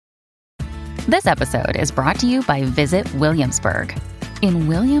This episode is brought to you by Visit Williamsburg. In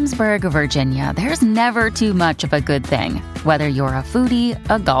Williamsburg, Virginia, there's never too much of a good thing. Whether you're a foodie,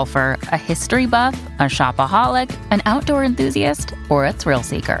 a golfer, a history buff, a shopaholic, an outdoor enthusiast, or a thrill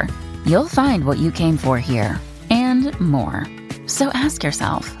seeker, you'll find what you came for here and more. So ask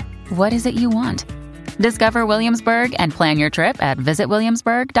yourself, what is it you want? Discover Williamsburg and plan your trip at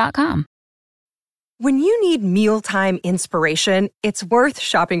visitwilliamsburg.com. When you need mealtime inspiration, it's worth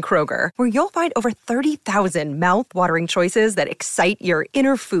shopping Kroger, where you'll find over 30,000 mouth-watering choices that excite your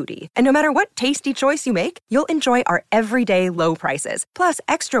inner foodie. And no matter what tasty choice you make, you'll enjoy our everyday low prices, plus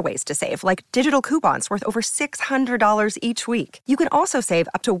extra ways to save, like digital coupons worth over $600 each week. You can also save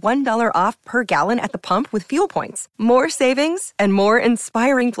up to $1 off per gallon at the pump with fuel points. More savings and more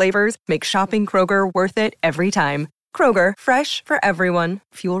inspiring flavors make shopping Kroger worth it every time. Kroger, fresh for everyone.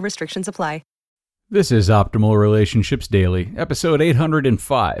 Fuel restrictions apply. This is Optimal Relationships Daily, episode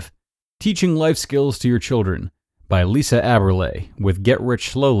 805, Teaching Life Skills to Your Children, by Lisa Aberle with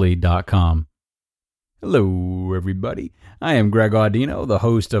GetRichSlowly.com. Hello, everybody. I am Greg Audino, the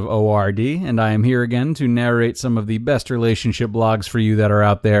host of ORD, and I am here again to narrate some of the best relationship blogs for you that are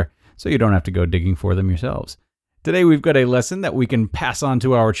out there, so you don't have to go digging for them yourselves. Today we've got a lesson that we can pass on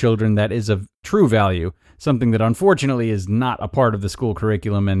to our children that is of true value, something that unfortunately is not a part of the school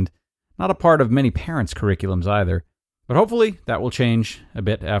curriculum and not a part of many parents' curriculums either. But hopefully that will change a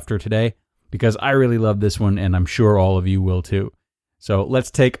bit after today, because I really love this one and I'm sure all of you will too. So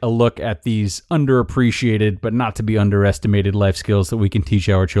let's take a look at these underappreciated but not to be underestimated life skills that we can teach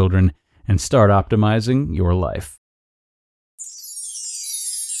our children and start optimizing your life.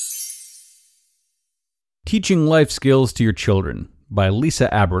 Teaching Life Skills to Your Children by Lisa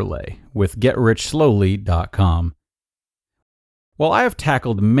Aberle with GetRichSlowly.com. While I have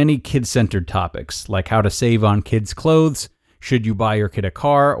tackled many kid-centered topics, like how to save on kids' clothes, should you buy your kid a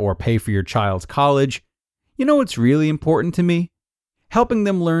car, or pay for your child's college, you know what's really important to me? Helping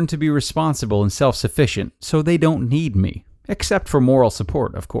them learn to be responsible and self-sufficient so they don't need me, except for moral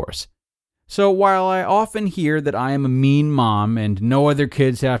support, of course. So while I often hear that I am a mean mom and no other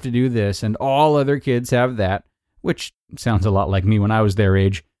kids have to do this and all other kids have that, which sounds a lot like me when I was their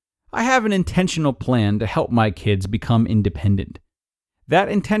age, I have an intentional plan to help my kids become independent. That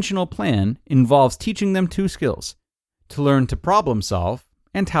intentional plan involves teaching them two skills: to learn to problem solve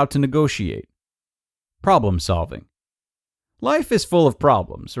and how to negotiate. Problem solving. Life is full of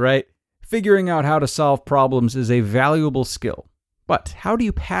problems, right? Figuring out how to solve problems is a valuable skill. But how do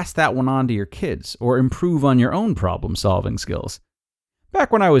you pass that one on to your kids or improve on your own problem solving skills?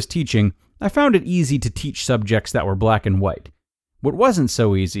 Back when I was teaching, I found it easy to teach subjects that were black and white. What wasn't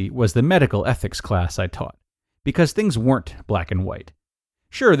so easy was the medical ethics class I taught, because things weren't black and white.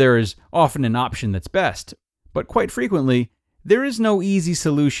 Sure, there is often an option that's best, but quite frequently, there is no easy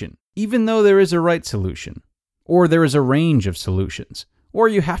solution, even though there is a right solution. Or there is a range of solutions, or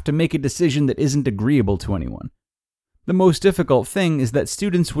you have to make a decision that isn't agreeable to anyone. The most difficult thing is that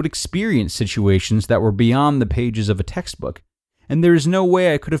students would experience situations that were beyond the pages of a textbook, and there is no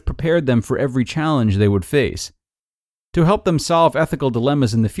way I could have prepared them for every challenge they would face. To help them solve ethical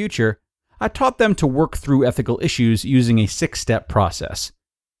dilemmas in the future, I taught them to work through ethical issues using a 6-step process.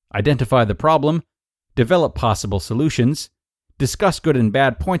 Identify the problem, develop possible solutions, discuss good and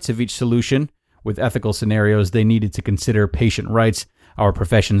bad points of each solution. With ethical scenarios, they needed to consider patient rights, our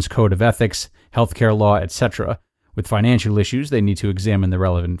profession's code of ethics, healthcare law, etc. With financial issues, they need to examine the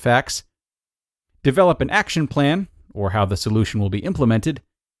relevant facts. Develop an action plan, or how the solution will be implemented,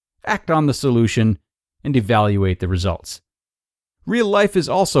 act on the solution, and evaluate the results. Real life is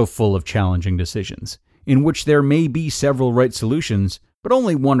also full of challenging decisions, in which there may be several right solutions, but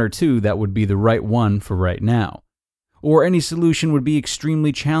only one or two that would be the right one for right now. Or any solution would be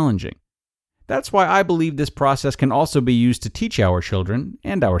extremely challenging. That's why I believe this process can also be used to teach our children,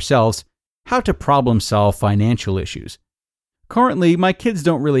 and ourselves, how to problem solve financial issues. Currently, my kids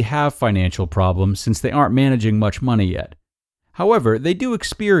don't really have financial problems since they aren't managing much money yet. However, they do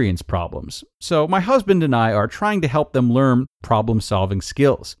experience problems, so my husband and I are trying to help them learn problem-solving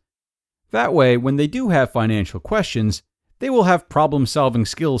skills. That way, when they do have financial questions, they will have problem-solving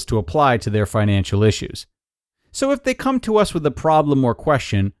skills to apply to their financial issues. So if they come to us with a problem or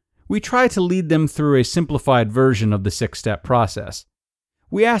question, we try to lead them through a simplified version of the 6-step process.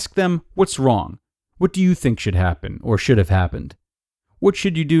 We ask them, what's wrong? What do you think should happen or should have happened? What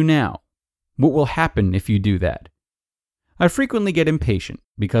should you do now? What will happen if you do that? I frequently get impatient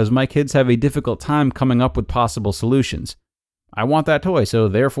because my kids have a difficult time coming up with possible solutions. I want that toy, so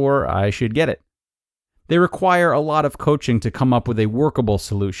therefore I should get it. They require a lot of coaching to come up with a workable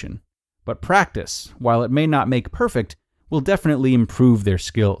solution, but practice, while it may not make perfect, will definitely improve their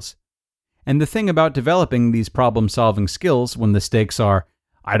skills. And the thing about developing these problem-solving skills when the stakes are,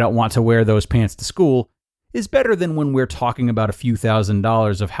 I don't want to wear those pants to school, is better than when we're talking about a few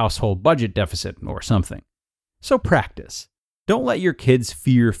 $1,000s of household budget deficit or something. So practice. Don't let your kids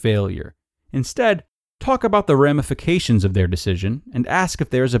fear failure. Instead, talk about the ramifications of their decision and ask if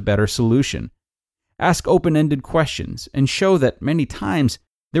there's a better solution. Ask open-ended questions and show that many times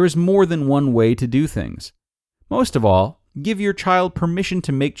there is more than one way to do things. Most of all, give your child permission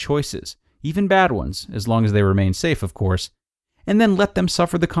to make choices, even bad ones, as long as they remain safe, of course, and then let them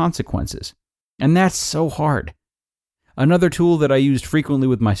suffer the consequences. And that's so hard. Another tool that I used frequently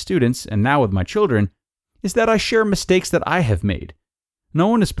with my students, and now with my children, is that I share mistakes that I have made. No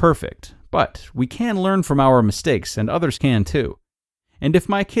one is perfect, but we can learn from our mistakes, and others can too. And if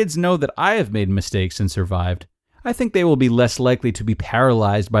my kids know that I have made mistakes and survived, I think they will be less likely to be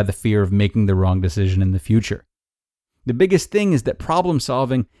paralyzed by the fear of making the wrong decision in the future. The biggest thing is that problem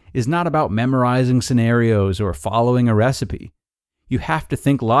solving is not about memorizing scenarios or following a recipe. You have to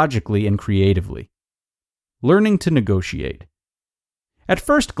think logically and creatively. Learning to negotiate. At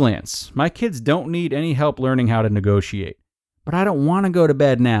first glance, my kids don't need any help learning how to negotiate. But I don't want to go to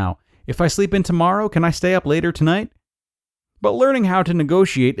bed now. If I sleep in tomorrow, can I stay up later tonight? But learning how to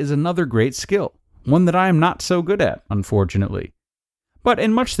negotiate is another great skill, one that I am not so good at, unfortunately. But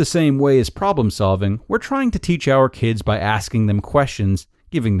in much the same way as problem solving, we're trying to teach our kids by asking them questions,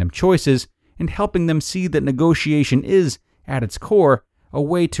 giving them choices, and helping them see that negotiation is, at its core, a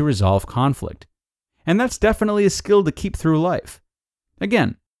way to resolve conflict. And that's definitely a skill to keep through life.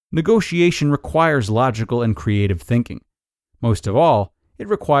 Again, negotiation requires logical and creative thinking. Most of all, it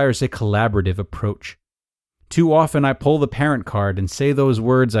requires a collaborative approach. Too often I pull the parent card and say those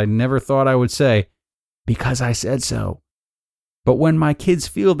words I never thought I would say, because I said so. But when my kids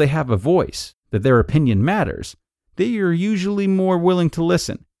feel they have a voice, that their opinion matters, they are usually more willing to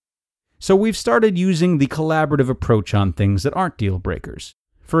listen. So we've started using the collaborative approach on things that aren't deal breakers.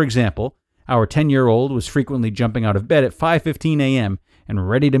 For example, our 10-year-old was frequently jumping out of bed at 5:15 a.m. and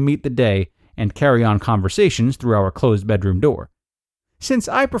ready to meet the day and carry on conversations through our closed bedroom door. Since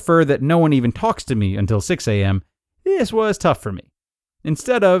I prefer that no one even talks to me until 6 a.m., this was tough for me.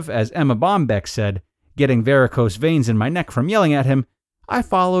 Instead of, as Emma Bombeck said, getting varicose veins in my neck from yelling at him, I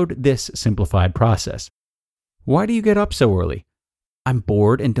followed this simplified process. Why do you get up so early? I'm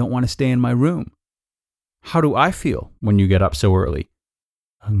bored and don't want to stay in my room. How do I feel when you get up so early?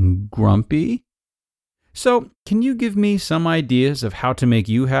 Grumpy? So, can you give me some ideas of how to make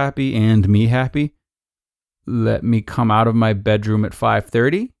you happy and me happy? Let me come out of my bedroom at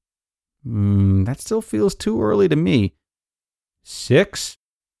 5:30? That still feels too early to me. 6?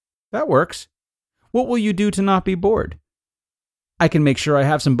 That works. What will you do to not be bored? I can make sure I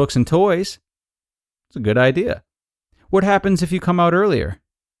have some books and toys. It's a good idea. What happens if you come out earlier?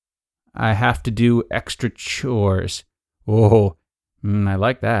 I have to do extra chores. Oh, I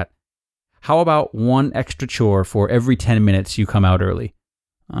like that. How about one extra chore for every 10 minutes you come out early?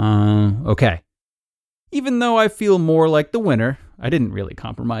 Okay. Even though I feel more like the winner, I didn't really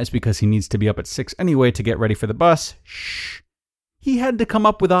compromise because he needs to be up at 6 anyway to get ready for the bus. Shh. He had to come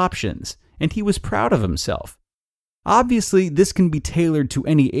up with options, and he was proud of himself. Obviously, this can be tailored to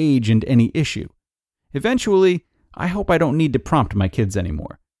any age and any issue. Eventually, I hope I don't need to prompt my kids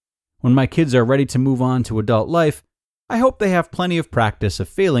anymore. When my kids are ready to move on to adult life, I hope they have plenty of practice of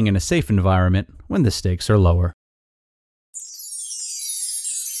failing in a safe environment when the stakes are lower.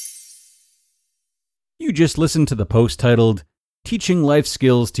 You just listened to the post titled, Teaching Life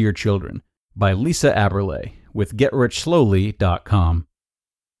Skills to Your Children by Lisa Aberle with GetRichSlowly.com.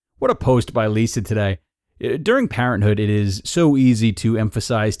 What a post by Lisa today. During parenthood, it is so easy to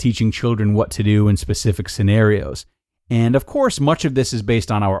emphasize teaching children what to do in specific scenarios. And of course, much of this is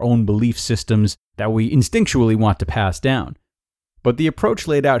based on our own belief systems that we instinctually want to pass down. But the approach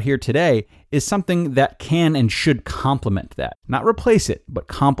laid out here today is something that can and should complement that. Not replace it, but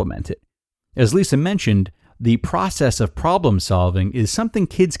complement it. As Lisa mentioned, the process of problem solving is something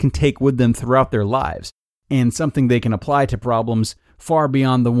kids can take with them throughout their lives, and something they can apply to problems far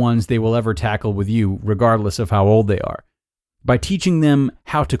beyond the ones they will ever tackle with you, regardless of how old they are. By teaching them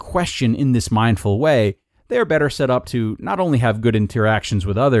how to question in this mindful way, they are better set up to not only have good interactions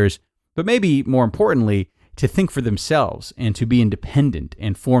with others, but maybe more importantly, to think for themselves and to be independent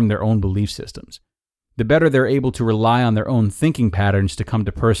and form their own belief systems. The better they're able to rely on their own thinking patterns to come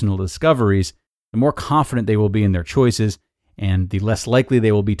to personal discoveries, the more confident they will be in their choices, and the less likely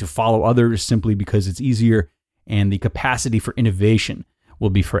they will be to follow others simply because it's easier, and the capacity for innovation will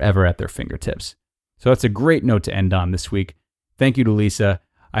be forever at their fingertips. So that's a great note to end on this week. Thank you to Lisa.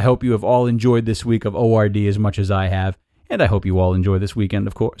 I hope you have all enjoyed this week of ORD as much as I have, and I hope you all enjoy this weekend,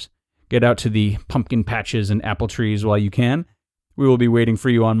 of course. Get out to the pumpkin patches and apple trees while you can. We will be waiting for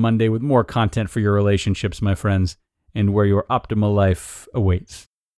you on Monday with more content for your relationships, my friends, and where your optimal life awaits.